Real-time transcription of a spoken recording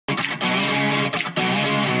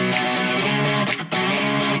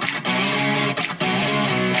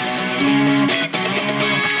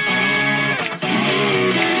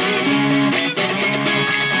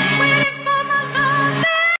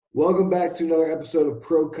Welcome back to another episode of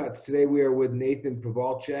Pro Cuts. Today we are with Nathan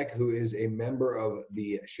Pawelczyk, who is a member of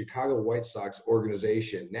the Chicago White Sox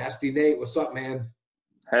organization. Nasty Nate, what's up, man?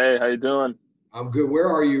 Hey, how you doing? I'm good. Where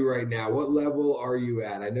are you right now? What level are you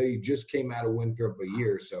at? I know you just came out of Winthrop a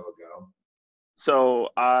year or so ago. So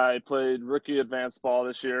I played rookie advanced ball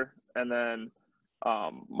this year, and then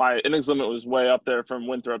my innings limit was way up there from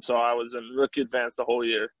Winthrop, so I was in rookie advanced the whole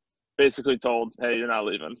year. Basically told, hey, you're not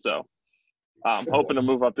leaving. So I'm hoping to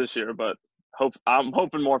move up this year, but I'm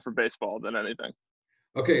hoping more for baseball than anything.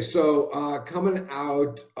 Okay, so coming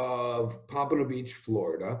out of Pompano Beach,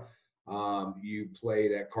 Florida, you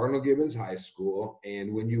played at Cardinal Gibbons High School,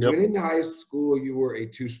 and when you Yep. went into high school, you were a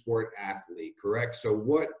two-sport athlete, correct?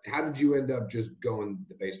 So how did you end up just going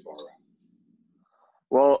the baseball route?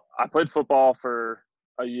 Well, I played football for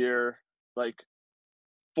a year, like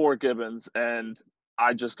for Gibbons, and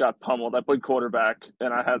I just got pummeled. I played quarterback,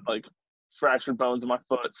 and I had like fractured bones in my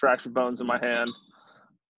foot, fractured bones in my hand.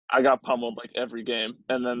 I got pummeled like every game.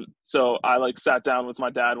 And then so I like sat down with my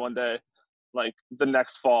dad one day, like the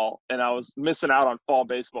next fall, and I was missing out on fall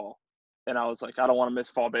baseball. And I was like, I don't want to miss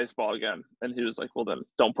fall baseball again. And he was like, well, then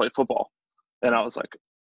don't play football. And I was like,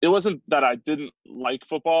 it wasn't that I didn't like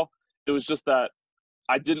football. It was just that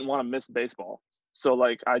I didn't want to miss baseball. So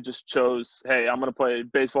like I just chose, hey, I'm going to play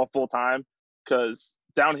baseball full time because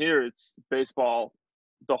down here it's baseball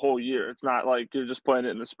the whole year. It's not like you're just playing it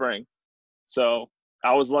in the spring. So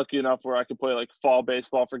I was lucky enough where I could play like fall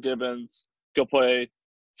baseball for Gibbons, go play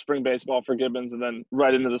spring baseball for Gibbons, and then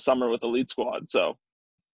right into the summer with elite squad. So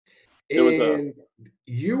it was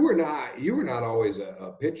you were not always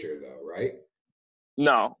a pitcher though, right?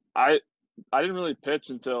 no, I didn't really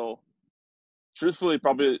pitch until truthfully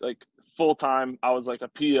probably like full time. I was like a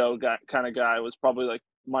PO guy, kind of guy. It was probably like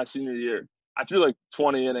my senior year. I threw like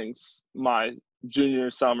 20 innings my junior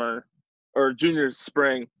summer or junior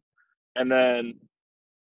spring, and then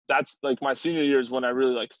that's like my senior year is when I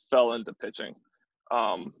really like fell into pitching.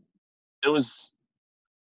 It was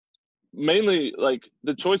mainly like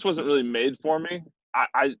the choice wasn't really made for me.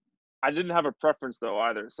 I didn't have a preference though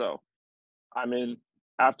either. So I mean,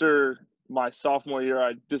 after my sophomore year,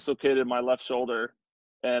 I dislocated my left shoulder,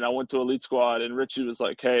 and I went to elite squad. And Richie was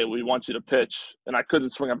like, "Hey, we want you to pitch," and I couldn't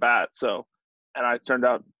swing a bat. So, and I turned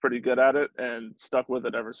out pretty good at it and stuck with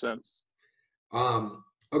it ever since.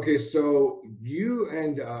 Okay, so you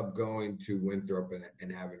end up going to Winthrop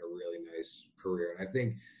and having a really nice career. And I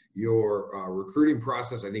think your recruiting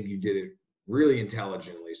process, I think you did it really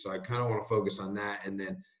intelligently. So I kind of want to focus on that and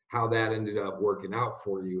then how that ended up working out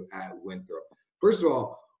for you at Winthrop. First of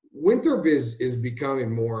all, Winthrop is becoming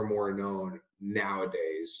more and more known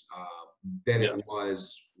nowadays than Yeah. it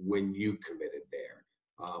was when you committed there.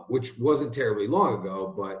 Which wasn't terribly long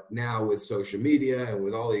ago, but now with social media and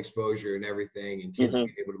with all the exposure and everything and kids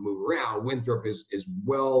being able to move around, Winthrop is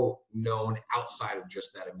well known outside of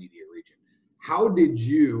just that immediate region. How did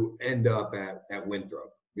you end up at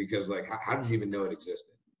Winthrop? Because like, how did you even know it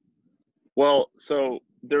existed? Well, so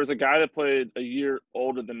there was a guy that played a year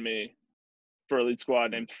older than me for elite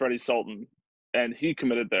squad named Freddie Sultan, and he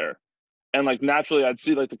committed there. And like naturally, I'd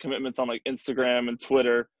see like the commitments on like Instagram and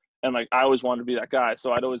Twitter. And like I always wanted to be that guy,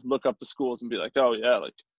 so I'd always look up the schools and be like, "Oh yeah,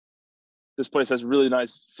 like this place has really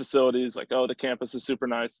nice facilities. Like, oh, the campus is super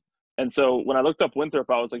nice." And so when I looked up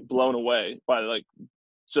Winthrop, I was like blown away by like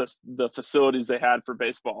just the facilities they had for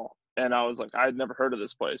baseball. And I was like, I had never heard of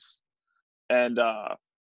this place. And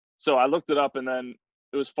so I looked it up, and then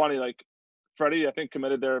it was funny. Like Freddie, I think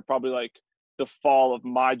committed there probably like the fall of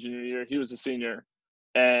my junior year. He was a senior,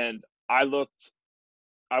 and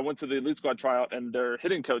I went to the elite squad tryout, and their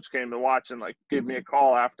hitting coach came to watch and like gave me a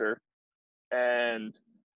call after. And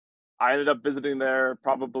I ended up visiting there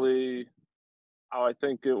probably, I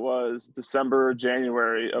think it was December or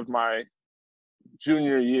January of my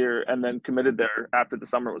junior year, and then committed there after the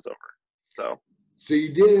summer was over. So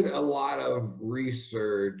you did a lot of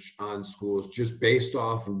research on schools just based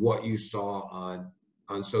off of what you saw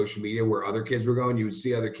on social media where other kids were going. You would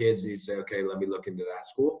see other kids and you'd say, okay, let me look into that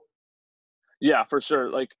school. Yeah, for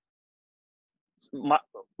sure. Like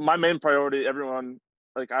my main priority, everyone,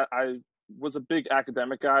 like I was a big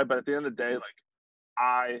academic guy, but at the end of the day, like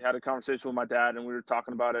I had a conversation with my dad and we were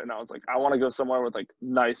talking about it, and I was like, I want to go somewhere with like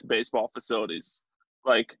nice baseball facilities.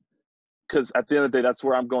 Like, because at the end of the day, that's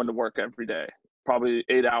where I'm going to work every day, probably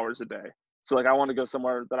 8 hours a day. So like I want to go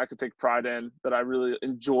somewhere that I could take pride in, that I really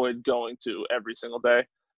enjoyed going to every single day.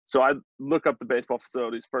 So I look up the baseball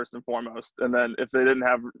facilities first and foremost, and then if they didn't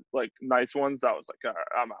have like nice ones, I was like, all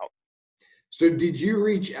right, I'm out. So did you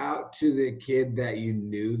reach out to the kid that you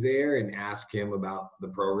knew there and ask him about the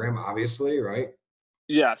program, obviously, right?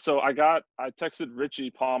 Yeah, so I texted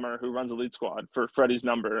Richie Palmer, who runs Elite Squad, for Freddie's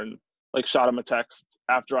number, and like shot him a text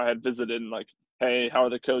after I had visited and like, hey, how are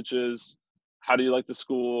the coaches? How do you like the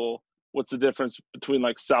school? What's the difference between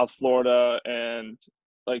like South Florida and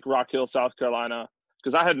like Rock Hill, South Carolina?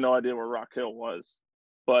 Because I had no idea where Rock Hill was,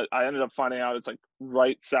 but I ended up finding out it's like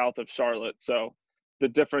right south of Charlotte. So the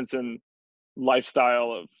difference in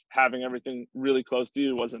lifestyle of having everything really close to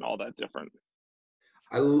you wasn't all that different.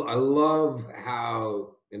 I love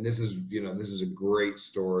how, and this is, this is a great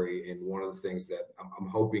story, and one of the things that I'm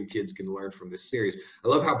hoping kids can learn from this series. I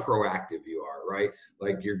love how proactive you are, right?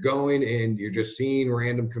 Like you're going and you're just seeing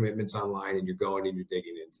random commitments online, and you're going and you're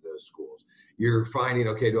digging into those schools. You're finding,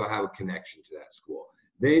 okay, do I have a connection to that school?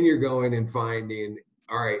 Then you're going and finding,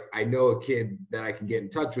 all right, I know a kid that I can get in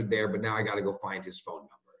touch with there, but now I got to go find his phone number.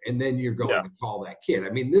 And then you're going Yeah. to call that kid. I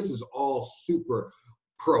mean, this is all super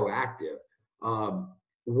proactive.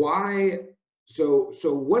 Why? So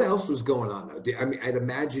what else was going on though? I mean, I'd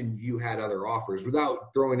imagine you had other offers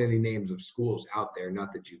without throwing any names of schools out there.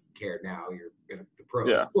 Not that you care now, you're in the pros,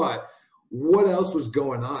 Yeah. but what else was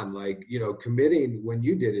going on? Like, committing when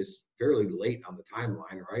you did is fairly late on the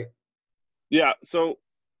timeline, right? Yeah. So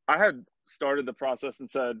I had started the process and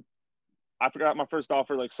said, I forgot my first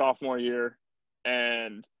offer like sophomore year,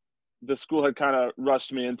 and the school had kind of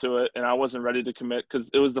rushed me into it, and I wasn't ready to commit because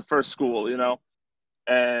it was the first school,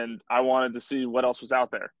 and I wanted to see what else was out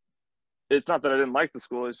there. It's not that I didn't like the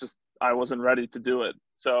school, it's just I wasn't ready to do it.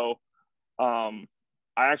 So I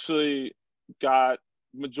actually got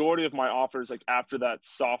majority of my offers like after that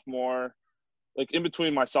sophomore, like in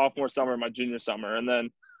between my sophomore summer and my junior summer. And then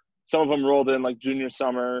some of them rolled in like junior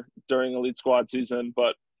summer during Elite Squad season,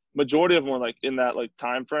 but majority of them were like in that like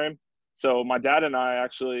time frame. So my dad and I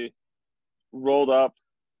actually rolled up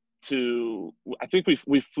to, I think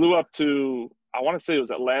we flew up to, I want to say it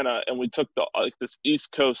was Atlanta, and we took this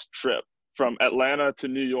East Coast trip from Atlanta to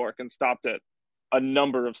New York and stopped at a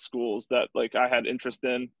number of schools that like I had interest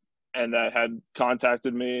in and that had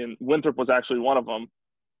contacted me, and Winthrop was actually one of them.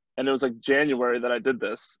 And it was like January that I did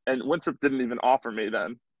this, and Winthrop didn't even offer me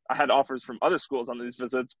then. I had offers from other schools on these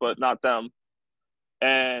visits, but not them.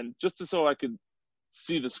 And so I could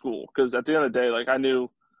see the school, because at the end of the day, like I knew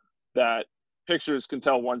that pictures can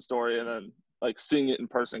tell one story, and then like seeing it in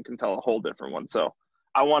person can tell a whole different one. So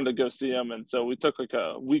I wanted to go see him, and so we took like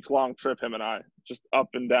a week-long trip, him and I, just up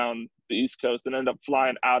and down the East Coast, and ended up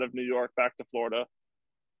flying out of New York back to Florida.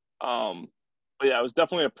 But yeah, it was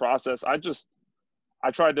definitely a process. I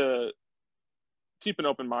tried to keep an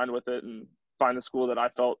open mind with it and find a school that I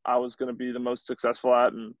felt I was going to be the most successful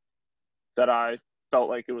at, and that I felt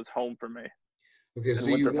like it was home for me. Okay, And so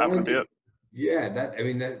you Winthrop happened wanted to be to, it.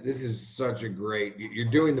 yeah, this is such a great, you're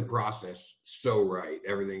doing the process so right,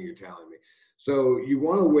 everything you're telling me. So you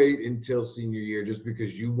want to wait until senior year just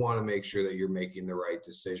because you want to make sure that you're making the right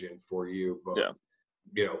decision for you, both,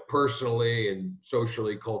 Yeah. personally and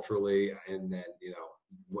socially, culturally, and then,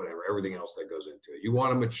 whatever, everything else that goes into it. You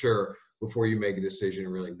want to mature before you make a decision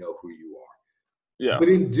and really know who you are. Yeah. But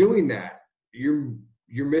in doing that, you're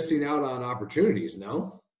missing out on opportunities,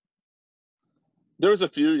 no? There was a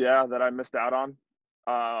few, yeah, that I missed out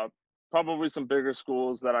on. Probably some bigger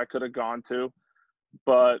schools that I could have gone to,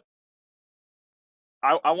 but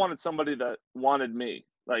I wanted somebody that wanted me.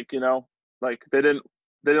 Like, like they didn't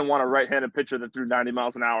want a right-handed pitcher that threw 90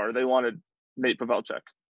 miles an hour. They wanted Nate Pawelczyk.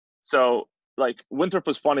 So like Winthrop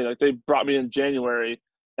was funny. Like they brought me in January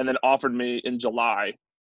and then offered me in July,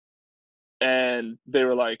 and they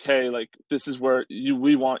were like, "Hey, like this is where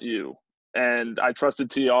we want you." And I trusted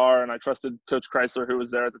TR, and I trusted Coach Chrysler, who was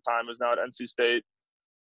there at the time, who's now at NC State.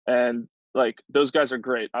 And like those guys are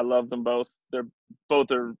great. I love them both. They're both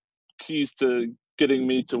are keys to getting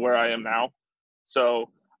me to where I am now. So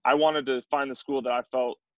I wanted to find the school that I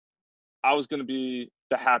felt I was going to be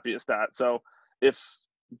the happiest at. So if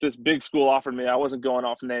this big school offered me, I wasn't going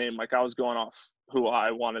off name. Like I was going off who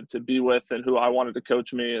I wanted to be with and who I wanted to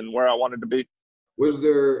coach me and where I wanted to be. What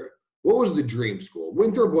was the dream school?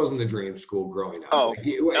 Winthrop wasn't the dream school growing up. Oh, Like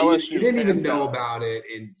you LSU, didn't even hands know down. about it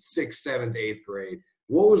in sixth, seventh, eighth grade.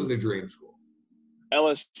 What was the dream school?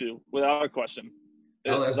 LSU, without a question.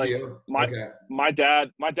 Like LSU. Okay. my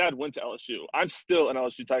dad went to LSU. I'm still an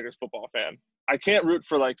LSU Tigers football fan. I can't root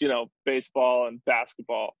for like, baseball and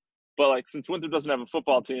basketball. But like since Winthrop doesn't have a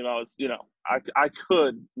football team, I was, I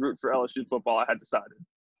could root for LSU football, I had decided.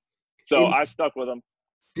 So And I stuck with them.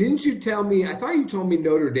 didn't you tell me? I thought you told me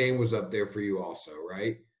Notre Dame was up there for you also,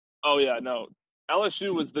 right? Oh yeah, no.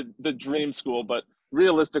 LSU was the dream school, but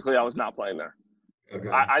realistically I was not playing there. Okay.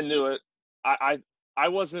 I knew it. I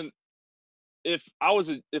wasn't, if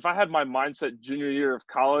I had my mindset junior year of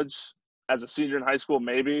college as a senior in high school,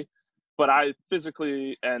 maybe, but I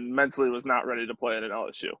physically and mentally was not ready to play at an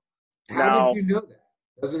LSU. How did Now, you know that?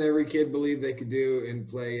 Doesn't every kid believe they could do and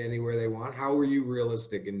play anywhere they want? How were you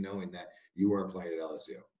realistic in knowing that you weren't playing at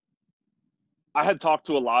LSU? I had talked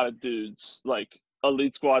to a lot of dudes, like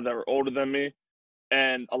elite squad, that were older than me,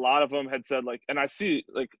 and a lot of them had said, like, and I see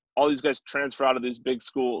like all these guys transfer out of these big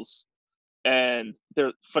schools, and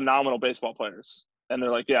they're phenomenal baseball players, and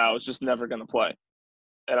they're like, yeah, I was just never going to play.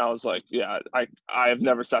 And I was like, yeah, I have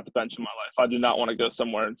never sat the bench in my life. I do not want to go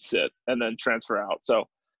somewhere and sit and then transfer out. So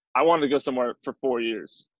I wanted to go somewhere for 4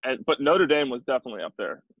 years. But Notre Dame was definitely up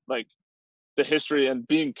there. Like the history and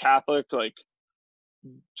being Catholic, like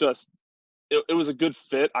just it was a good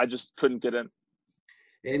fit. I just couldn't get in.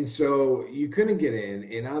 And so you couldn't get in,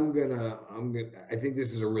 and I think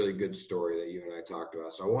this is a really good story that you and I talked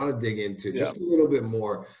about. So I want to dig into just a little bit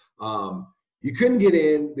more. You couldn't get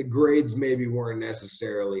in, the grades maybe weren't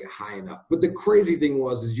necessarily high enough. But the crazy thing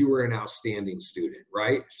is you were an outstanding student,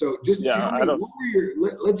 right? So just tell me,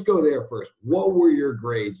 let's go there first. What were your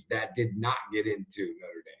grades that did not get into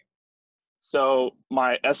Notre Dame? So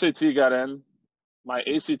my SAT got in, my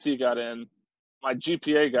ACT got in, my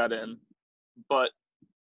GPA got in, but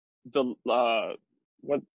the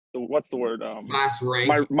what's the word? Class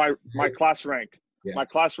rank. My class rank. Yeah. My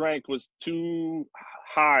class rank was too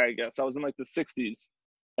high, I guess. I was in like the 60s,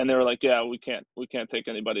 and they were like, "Yeah, we can't take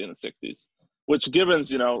anybody in the 60s." Which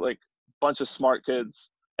Gibbons, like bunch of smart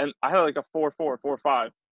kids, and I had like a 4.4,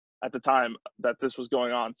 4.5 at the time that this was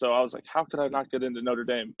going on. So I was like, "How could I not get into Notre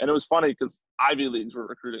Dame?" And it was funny because Ivy Leagues were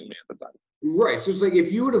recruiting me at the time. Right. So it's like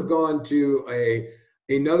if you would have gone to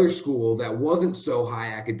another school that wasn't so high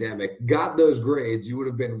academic, got those grades, you would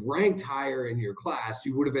have been ranked higher in your class.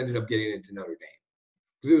 You would have ended up getting into Notre Dame.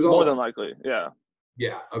 Because it was more than likely, yeah.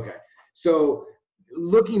 Yeah. Okay. So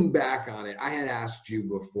looking back on it, I had asked you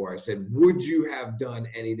before. I said, would you have done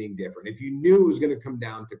anything different if you knew it was going to come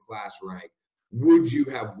down to class rank? Would you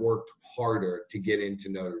have worked harder to get into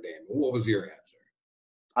Notre Dame? What was your answer?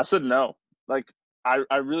 I said no. Like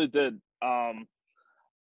I really did.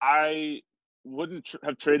 I wouldn't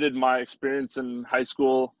have traded my experience in high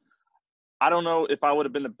school. I don't know if I would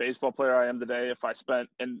have been the baseball player I am today if I spent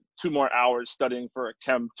 2 more hours studying for a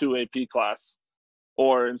Chem 2 AP class,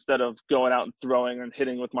 or instead of going out and throwing and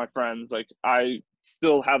hitting with my friends. Like I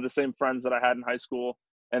still have the same friends that I had in high school.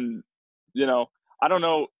 And, I don't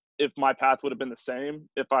know if my path would have been the same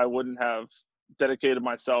if I wouldn't have dedicated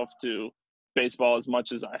myself to baseball as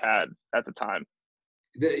much as I had at the time.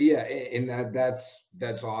 Yeah, and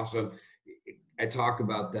that's awesome. I talk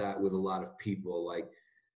about that with a lot of people. Like,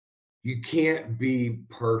 you can't be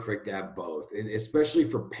perfect at both, and especially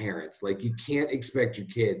for parents. Like, you can't expect your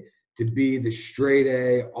kid to be the straight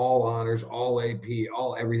A, all honors, all AP,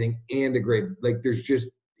 all everything, and a grade. Like,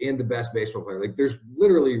 and the best baseball player. Like, there's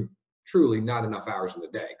literally, truly not enough hours in the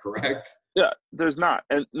day. Correct? Yeah, there's not.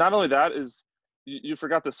 And not only that is you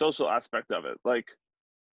forgot the social aspect of it. Like,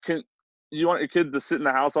 you want your kid to sit in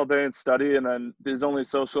the house all day and study, and then there's only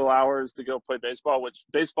social hours to go play baseball, which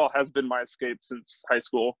baseball has been my escape since high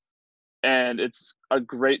school. And it's a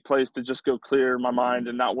great place to just go clear my mind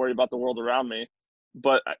and not worry about the world around me.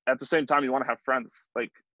 But at the same time, you want to have friends.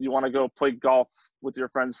 Like, you want to go play golf with your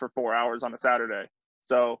friends for 4 hours on a Saturday.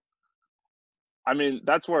 So, I mean,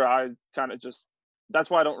 that's where I kind of that's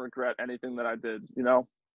why I don't regret anything that I did,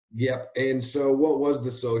 Yep. And so what was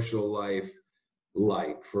the social life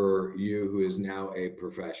like for you, who is now a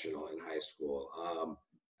professional in high school?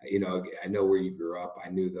 I know where you grew up. I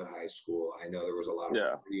knew the high school. I know there was a lot of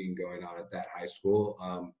partying going on at that high school.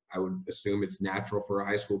 I would assume it's natural for a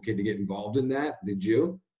high school kid to get involved in that. Did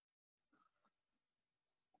you?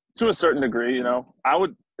 To a certain degree,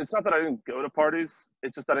 it's not that I didn't go to parties.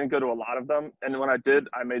 It's just I didn't go to a lot of them. And when I did,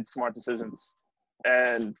 I made smart decisions.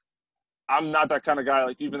 And I'm not that kind of guy.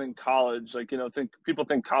 Like, even in college, like, people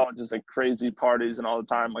think college is like crazy parties and all the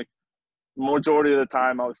time. Like, majority of the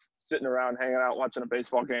time I was sitting around hanging out, watching a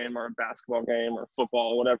baseball game or a basketball game or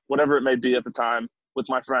football, whatever it may be at the time, with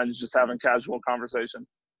my friends, just having casual conversation.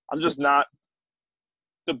 I'm just not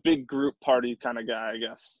the big group party kind of guy, I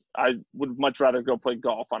guess. I would much rather go play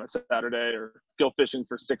golf on a Saturday or go fishing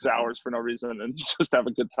for 6 hours for no reason and just have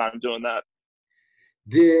a good time doing that.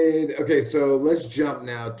 Okay, so let's jump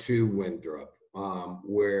now to Winthrop,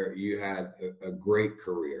 where you had a great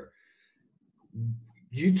career.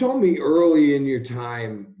 You told me early in your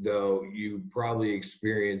time, though, you probably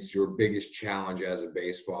experienced your biggest challenge as a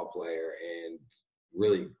baseball player and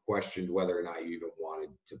really questioned whether or not you even wanted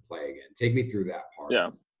to play again. Take me through that part. Yeah.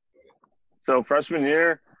 So freshman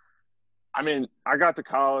year, I mean, I got to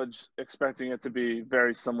college expecting it to be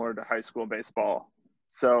very similar to high school baseball.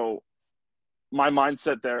 So my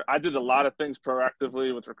mindset there, I did a lot of things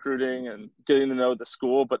proactively with recruiting and getting to know the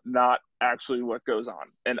school, but not actually what goes on.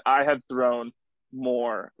 And I had thrown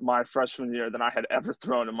more my freshman year than I had ever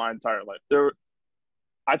thrown in my entire life.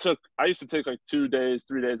 I used to take like 2 days,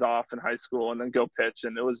 3 days off in high school and then go pitch,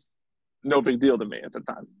 and it was no big deal to me at the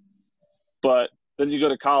time. But then you go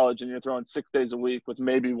to college and you're throwing 6 days a week with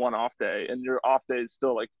maybe one off day, and your off day is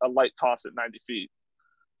still like a light toss at 90 feet.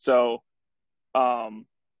 So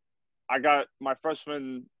I got my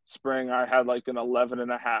freshman spring, I had like an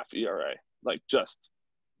 11.5 ERA, like just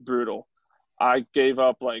brutal. I gave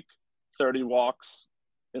up like 30 walks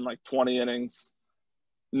in like 20 innings.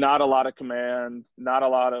 Not a lot of command, not a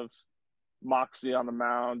lot of moxie on the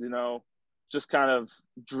mound, just kind of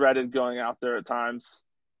dreaded going out there at times.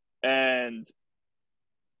 And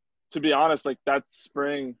to be honest, like that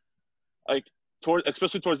spring, like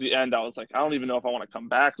especially towards the end, I was like, I don't even know if I want to come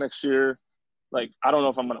back next year. Like, I don't know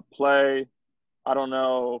if I'm going to play. I don't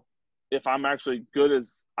know if I'm actually good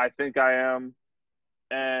as I think I am.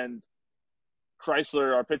 And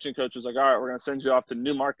Chrysler, our pitching coach, was like, all right, we're going to send you off to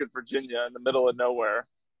Newmarket, Virginia, in the middle of nowhere.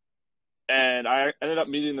 And I ended up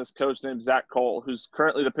meeting this coach named Zach Cole, who's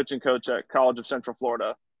currently the pitching coach at College of Central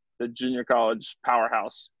Florida, the junior college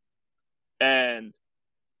powerhouse. And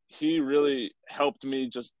he really helped me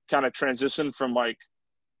just kind of transition from like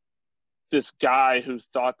this guy who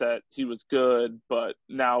thought that he was good, but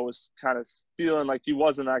now was kind of feeling like he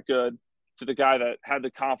wasn't that good, to the guy that had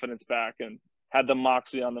the confidence back and had the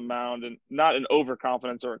moxie on the mound, and not an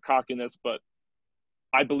overconfidence or a cockiness, but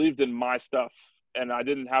I believed in my stuff and I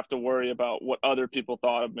didn't have to worry about what other people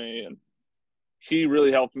thought of me. And he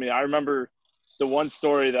really helped me. I remember the one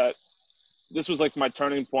story that this was like my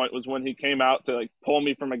turning point was when he came out to like pull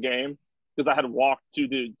me from a game, because I had walked 2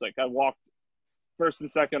 dudes. Like I walked first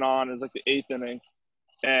and second on, it was like the 8th inning,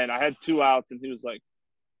 and I had 2 outs, and he was like,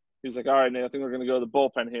 all right, Nate, I think we're going to go to the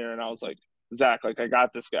bullpen here. And I was like, Zach, like I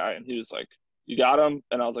got this guy. And he was like, you got him?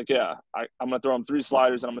 And I was like, yeah, I'm going to throw him 3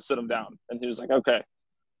 sliders and I'm going to sit him down. And he was like, okay.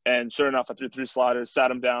 And sure enough, I threw 3 sliders,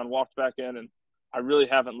 sat him down, walked back in, and I really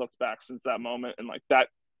haven't looked back since that moment. And like that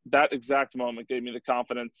exact moment gave me the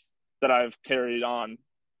confidence that I've carried on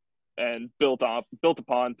and built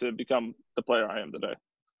upon to become the player I am today.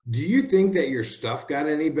 Do you think that your stuff got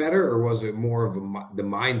any better, or was it more of the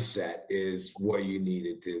mindset is what you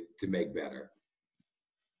needed to make better?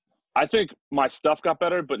 I think my stuff got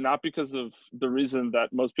better, but not because of the reason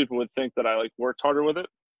that most people would think that I like worked harder with it.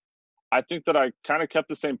 I think that I kind of kept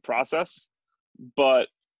the same process, but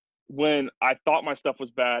when I thought my stuff was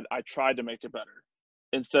bad, I tried to make it better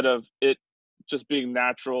instead of it just being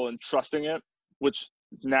natural and trusting it, which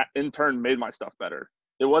in turn made my stuff better.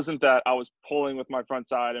 It wasn't that I was pulling with my front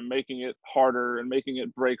side and making it harder and making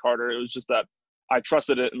it break harder. It was just that I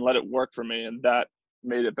trusted it and let it work for me, and that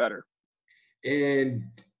made it better. And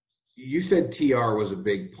you said TR was a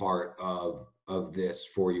big part of this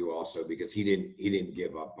for you also, because he didn't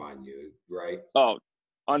give up on you, right? Oh,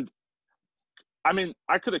 I mean,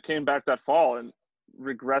 I could have came back that fall and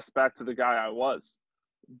regressed back to the guy I was,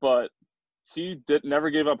 but he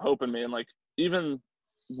never gave up hope in me. And like, even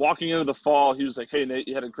walking into the fall, he was like, hey, Nate,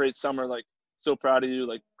 you had a great summer. Like, so proud of you.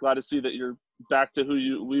 Like, glad to see that you're back to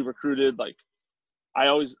who we recruited. Like, I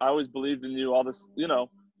always believed in you, all this,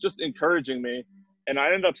 just encouraging me. And I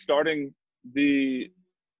ended up starting the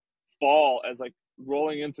fall as like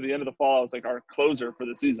rolling into the end of the fall. I was like our closer for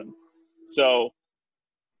the season. So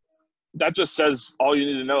that just says all you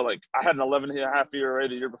need to know. Like, I had an 11.5 ERA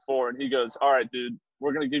the year before, and he goes, all right, dude,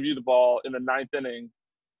 we're going to give you the ball in the 9th inning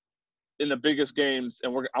in the biggest games,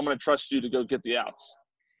 and I'm going to trust you to go get the outs.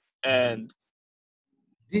 And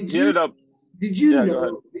did you know,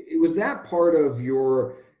 was that part of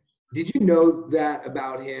did you know that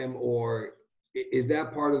about him, or is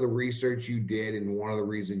that part of the research you did, and one of the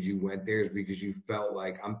reasons you went there is because you felt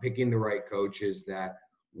like I'm picking the right coaches that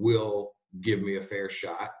will give me a fair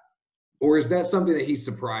shot? Or is that something that he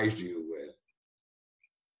surprised you with?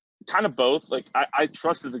 Kind of both. Like, I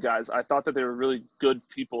trusted the guys. I thought that they were really good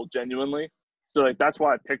people, genuinely. So like, that's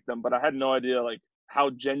why I picked them. But I had no idea like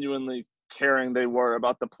how genuinely caring they were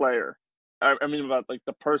about the player. I mean, about like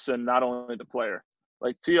the person, not only the player.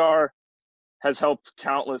 Like, TR has helped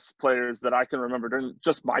countless players that I can remember during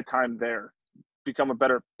just my time there become a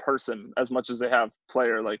better person as much as they have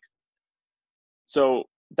player. Like, so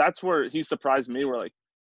that's where he surprised me. Where like,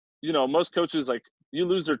 most coaches, like, you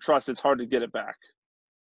lose their trust, it's hard to get it back.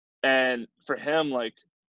 And for him, like,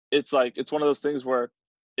 it's one of those things where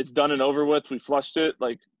it's done and over with. We flushed it.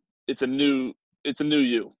 Like, it's a new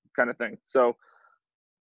you kind of thing. So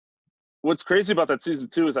what's crazy about that season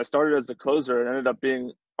too is I started as a closer and ended up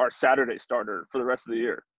being our Saturday starter for the rest of the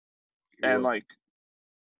year. and like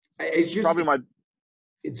it's just probably my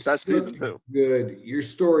it's best such season too. good. Your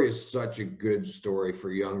story is such a good story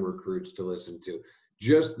for young recruits to listen to.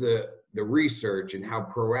 Just the research and how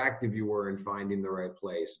proactive you were in finding the right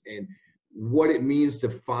place, and what it means to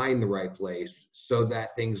find the right place so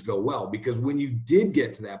that things go well. Because when you did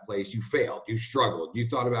get to that place, you failed, you struggled, you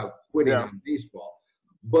thought about quitting Yeah. on baseball.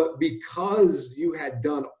 But because you had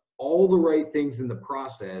done all the right things in the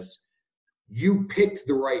process, you picked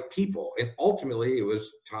the right people. And ultimately, it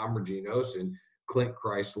was Tom Reginos and Clint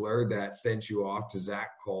Chrysler that sent you off to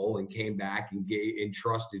Zach Cole and came back and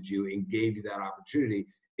trusted you and gave you that opportunity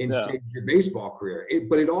and Yeah. saved your baseball career.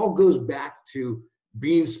 But it all goes back to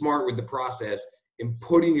being smart with the process and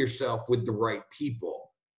putting yourself with the right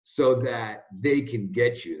people so that they can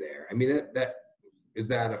get you there. I mean, is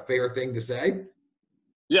that a fair thing to say?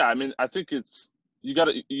 Yeah, I mean, I think it's you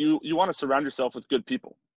want to surround yourself with good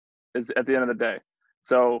people is at the end of the day.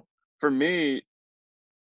 So for me,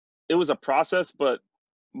 it was a process, but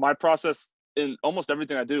my process in almost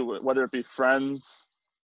everything I do, whether it be friends,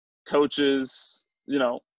 coaches,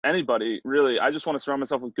 anybody really, I just want to surround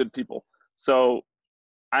myself with good people. So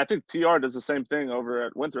I think TR does the same thing over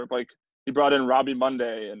at Winthrop. Like he brought in Robbie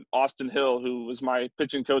Monday and Austin Hill, who was my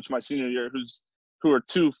pitching coach my senior year, who are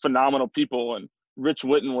two phenomenal people, and Rich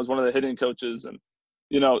Witten was one of the hitting coaches, and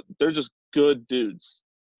they're just good dudes,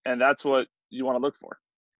 and that's what you want to look for.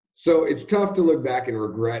 So it's tough to look back and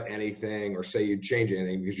regret anything or say you'd change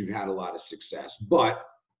anything because you've had a lot of success. But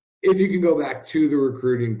if you can go back to the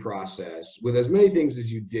recruiting process with as many things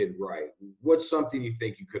as you did right, what's something you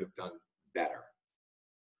think you could have done better?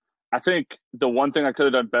 I think the one thing I could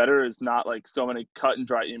have done better is not like so many cut and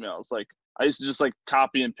dry emails. Like I used to just like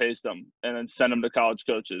copy and paste them and then send them to college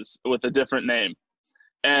coaches with a different name.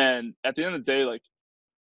 And at the end of the day, like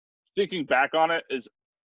thinking back on it is,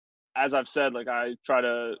 as I've said, like I try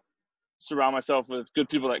to surround myself with good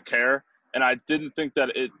people that care. And I didn't think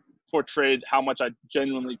that it portrayed how much I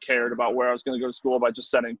genuinely cared about where I was going to go to school by just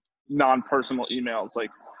sending non-personal emails,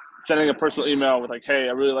 like sending a personal email with like, hey,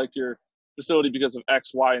 I really like your facility because of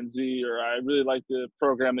X, Y, and Z, or I really like the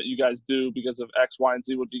program that you guys do because of X, Y, and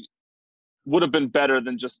Z would have been better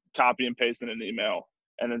than just copy and pasting an email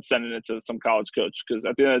and then sending it to some college coach. Because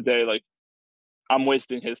at the end of the day, like I'm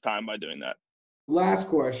wasting his time by doing that. Last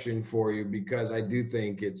question for you, because I do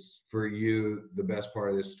think it's for you, the best part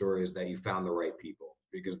of this story is that you found the right people,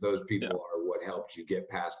 because those people are what helped you get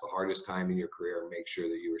past the hardest time in your career and make sure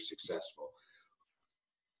that you were successful.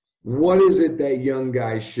 What is it that young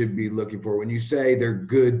guys should be looking for when you say they're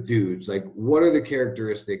good dudes? Like, what are the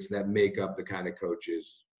characteristics that make up the kind of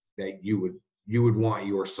coaches that you would want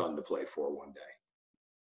your son to play for one day?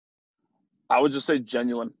 I would just say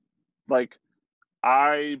genuine. Like,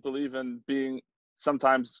 I believe in being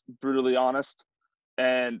sometimes brutally honest.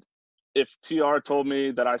 And if TR told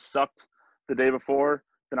me that I sucked the day before,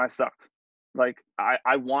 then I sucked. Like,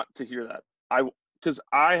 I want to hear that. Because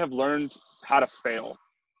I have learned how to fail.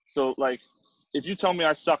 So, like, if you tell me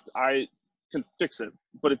I sucked, I can fix it.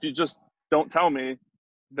 But if you just don't tell me,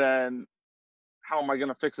 then how am I going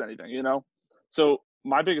to fix anything, So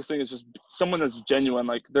my biggest thing is just someone that's genuine.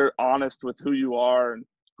 Like, they're honest with who you are and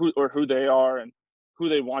who they are and who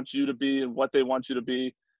they want you to be and what they want you to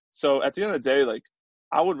be. So at the end of the day, like,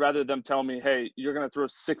 I would rather them tell me, hey, you're going to throw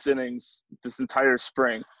 6 innings this entire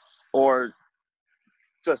spring, or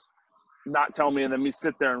just not tell me and then me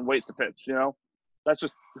sit there and wait to pitch, That's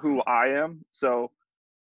just who I am. So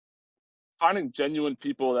finding genuine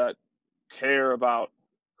people that care about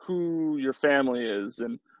who your family is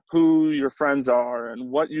and who your friends are and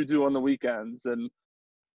what you do on the weekends and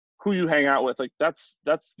who you hang out with, like that's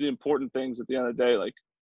the important things at the end of the day. Like,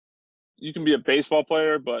 you can be a baseball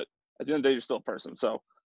player, but at the end of the day, you're still a person. So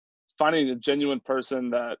finding a genuine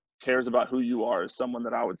person that cares about who you are is someone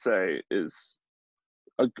that I would say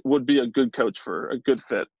would be a good coach for a good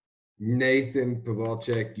fit. Nathan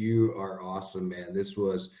Pawelczyk, you are awesome, man. This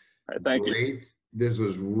was Thank great. you. This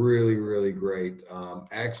was really, really great.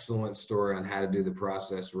 Excellent story on how to do the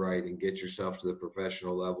process right and get yourself to the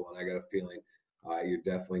professional level. And I got a feeling you're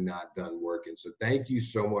definitely not done working. So thank you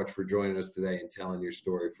so much for joining us today and telling your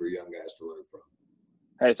story for young guys to learn from.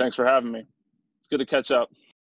 Hey, thanks for having me. It's good to catch up.